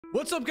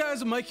What's up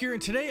guys, Mike here,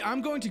 and today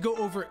I'm going to go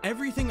over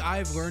everything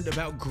I've learned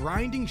about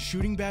grinding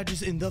shooting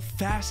badges in the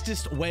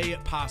fastest way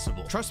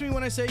possible. Trust me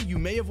when I say you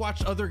may have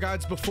watched other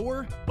guides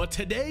before, but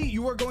today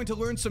you are going to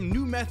learn some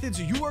new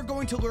methods. You are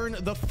going to learn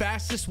the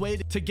fastest way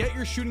to get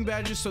your shooting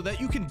badges so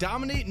that you can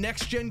dominate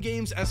next gen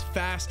games as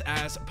fast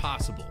as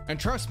possible. And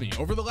trust me,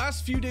 over the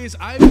last few days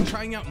I've been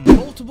trying out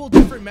multiple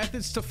different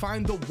methods to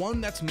find the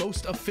one that's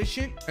most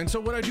efficient. And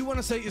so what I do want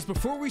to say is,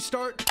 before we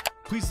start,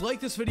 please like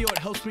this video. It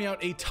helps me out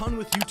a ton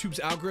with YouTube's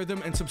algorithm,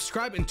 and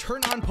subscribe and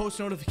turn on post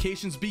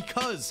notifications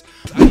because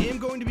I am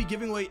going to be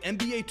giving away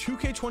NBA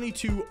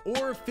 2K22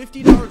 or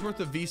 $50 worth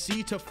of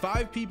VC to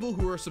 5 people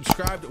who are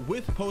subscribed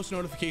with post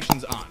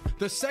notifications on.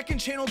 The second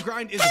channel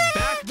grind is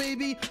back,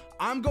 baby.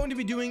 I'm going to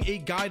be doing a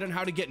guide on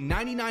how to get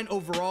 99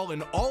 overall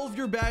in all of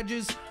your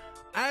badges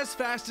as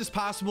fast as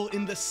possible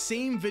in the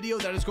same video.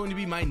 That is going to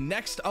be my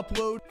next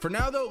upload. For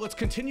now though, let's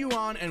continue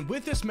on, and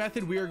with this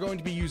method we are going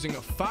to be using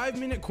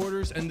 5-minute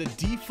quarters and the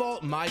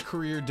default my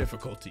career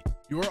difficulty.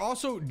 You are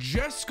also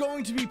just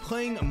going to be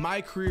playing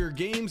my career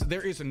games.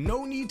 There is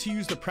no need to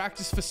use the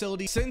practice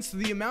facility, since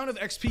the amount of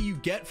XP you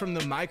get from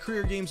the my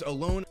career games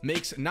alone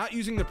makes not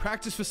using the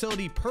practice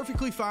facility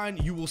perfectly fine.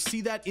 You will see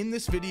that in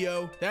this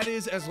video. That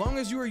is, as long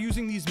as you are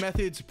using these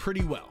methods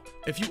pretty well.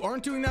 If you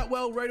aren't doing that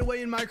well right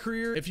away in my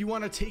career, if you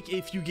want to take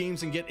a few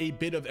games and get a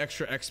bit of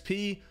extra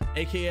XP,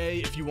 aka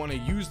if you want to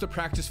use the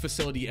practice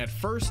facility at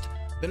first,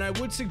 then I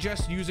would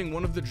suggest using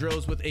one of the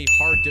drills with a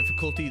hard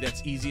difficulty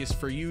that's easiest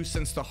for you,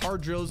 since the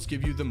hard drills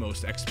give you the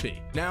most XP.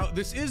 Now,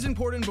 this is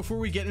important before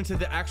we get into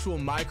the actual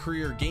my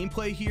career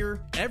gameplay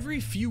here. Every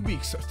few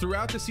weeks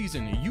throughout the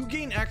season, you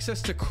gain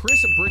access to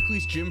Chris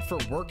Brickley's gym for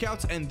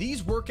workouts, and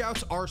these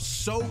workouts are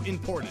so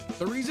important.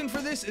 The reason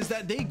for this is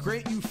that they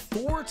grant you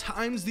 4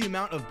 times the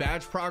amount of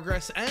badge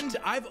progress, and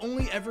I've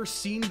only ever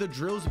seen the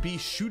drills be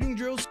shooting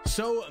drills,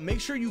 so make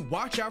sure you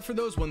watch out for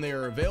those when they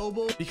are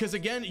available, because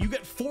again, you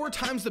get 4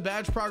 times the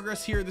badge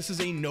progress here. This is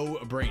a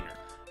no-brainer.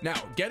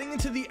 Now, getting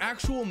into the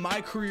actual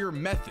my career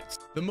methods,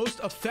 the most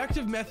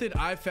effective method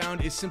I've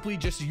found is simply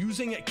just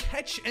using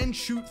catch and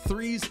shoot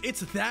threes.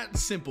 It's that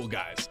simple,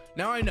 guys.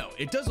 Now, I know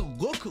it does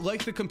look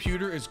like the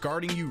computer is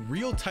guarding you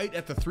real tight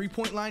at the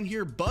 3-point line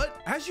here,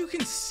 but as you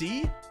can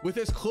see, with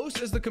as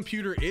close as the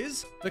computer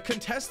is, the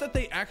contest that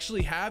they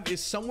actually have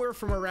is somewhere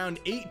from around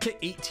 8 to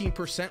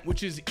 18%,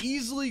 which is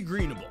easily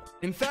greenable.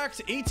 In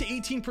fact, 8 to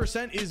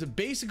 18% is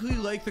basically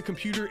like the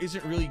computer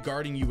isn't really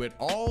guarding you at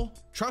all.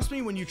 Trust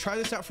me, when you try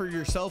this out for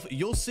yourself,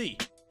 you'll see.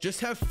 Just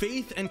have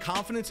faith and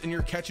confidence in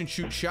your catch and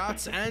shoot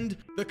shots, and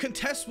the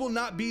contest will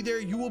not be there.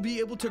 You will be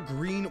able to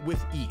green with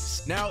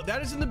ease. Now,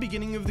 that is in the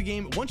beginning of the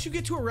game. Once you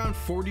get to around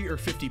 40 or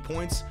 50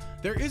 points,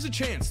 there is a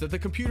chance that the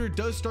computer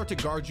does start to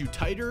guard you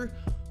tighter.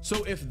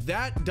 So if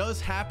that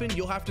does happen,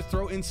 you'll have to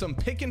throw in some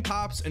pick and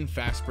pops and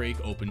fast break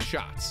open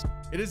shots.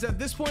 It is at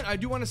this point I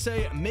do want to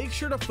say, make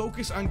sure to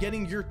focus on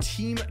getting your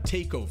team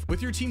takeover.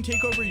 With your team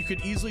takeover, you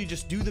could easily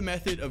just do the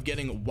method of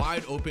getting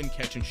wide open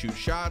catch and shoot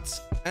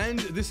shots. And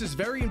this is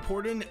very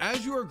important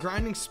as you are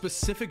grinding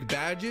specific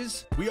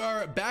badges. We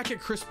are back at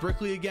Chris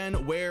Brickley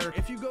again, where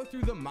if you go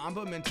through the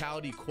Mamba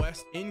mentality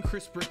quest in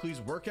Chris Brickley's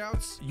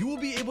workouts, you will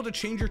be able to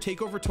change your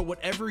takeover to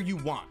whatever you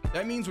want.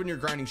 That means when you're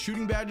grinding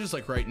shooting badges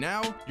like right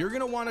now, you're going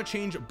to want to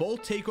change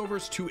both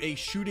takeovers to a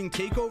shooting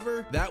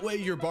takeover. That way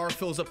your bar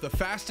fills up the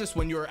fastest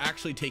when you are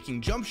actually taking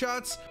jump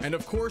shots, and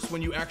of course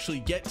when you actually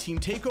get team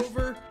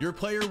takeover, your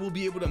player will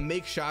be able to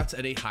make shots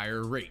at a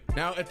higher rate.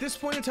 Now, at this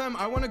point in time,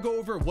 I want to go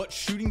over what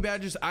shooting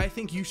badges I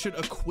think you should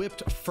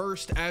equip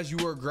first as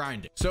you are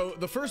grinding. So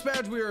the first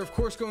badge we are of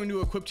course going to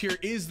equip here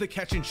is the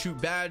catch and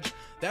shoot badge.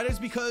 That is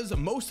because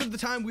most of the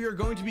time we are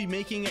going to be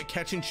making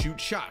catch and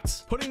shoot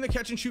shots. Putting the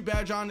catch and shoot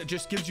badge on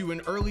just gives you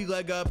an early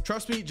leg up.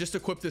 Trust me, just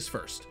equip this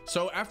first.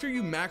 So after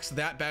you max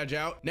that badge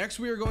out, next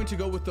we are going to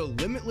go with the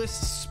limitless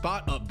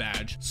spot up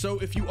badge. So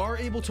if you are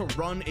able to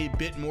run a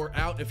bit more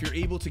out, if you're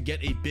able to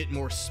get a bit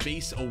more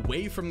space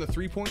away from the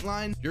 3-point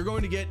line, you're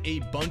going to get a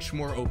bunch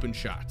more open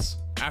shots.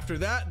 After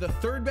that, the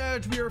third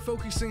badge we are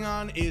focusing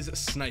on is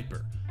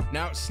sniper.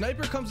 Now,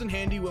 sniper comes in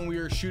handy when we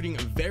are shooting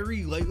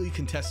very lightly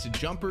contested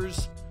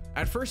jumpers.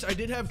 At first, I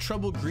did have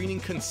trouble greening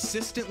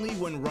consistently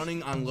when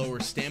running on lower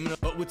stamina,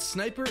 but with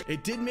sniper,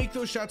 it did make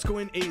those shots go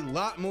in a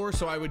lot more,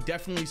 so I would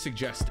definitely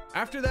suggest it.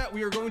 After that,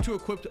 we are going to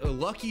equip a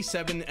Lucky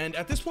 7, and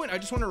at this point, I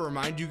just want to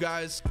remind you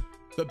guys,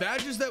 the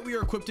badges that we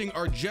are equipping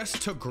are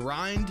just to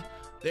grind.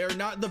 They are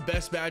not the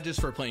best badges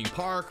for playing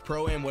Park,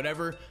 Pro-Am,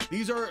 whatever.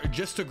 These are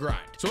just to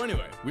grind. So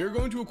anyway, we are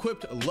going to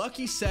equip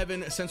Lucky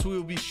 7 since we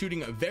will be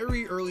shooting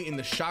very early in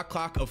the shot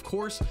clock, of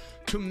course,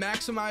 to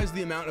maximize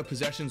the amount of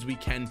possessions we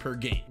can per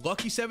game.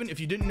 Lucky 7, if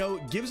you didn't know,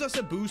 gives us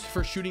a boost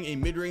for shooting a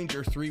mid-range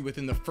or 3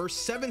 within the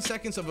first 7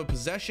 seconds of a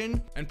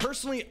possession. And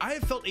personally, I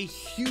have felt a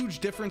huge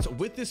difference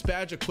with this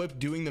badge equipped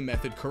doing the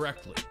method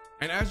correctly.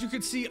 And as you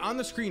can see on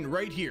the screen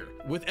right here,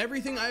 with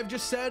everything I've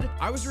just said,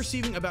 I was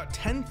receiving about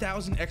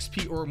 10,000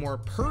 XP or more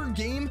per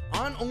game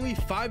on only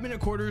 5-minute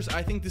quarters.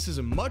 I think this is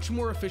much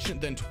more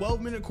efficient than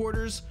 12-minute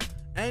quarters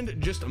and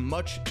just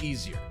much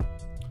easier.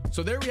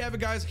 So there we have it,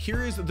 guys.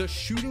 Here is the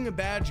shooting a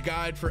badge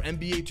guide for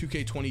NBA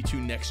 2K22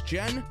 Next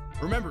Gen.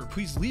 Remember,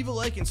 please leave a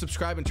like and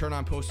subscribe and turn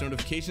on post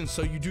notifications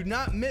so you do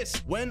not miss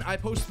when I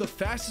post the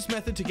fastest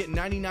method to get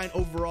 99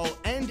 overall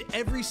and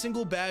every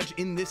single badge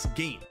in this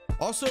game.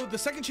 Also, the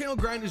second channel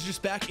grind is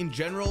just back in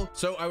general,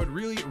 so I would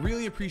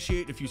really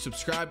appreciate if you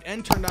subscribed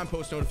and turned on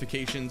post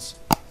notifications.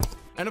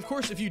 And of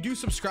course, if you do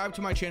subscribe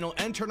to my channel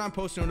and turn on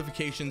post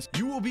notifications,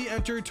 you will be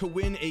entered to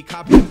win a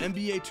copy of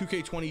NBA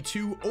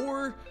 2K22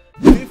 or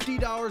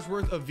 $50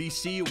 worth of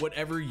VC,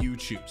 whatever you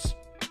choose.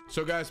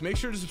 So guys, make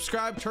sure to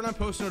subscribe, turn on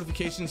post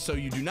notifications so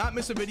you do not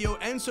miss a video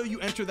and so you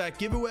enter that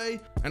giveaway.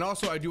 And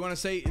also, I do want to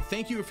say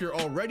thank you if you're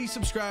already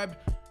subscribed.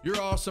 You're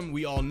awesome.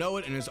 We all know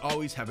it. And as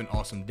always, have an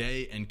awesome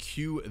day, and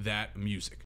cue that music.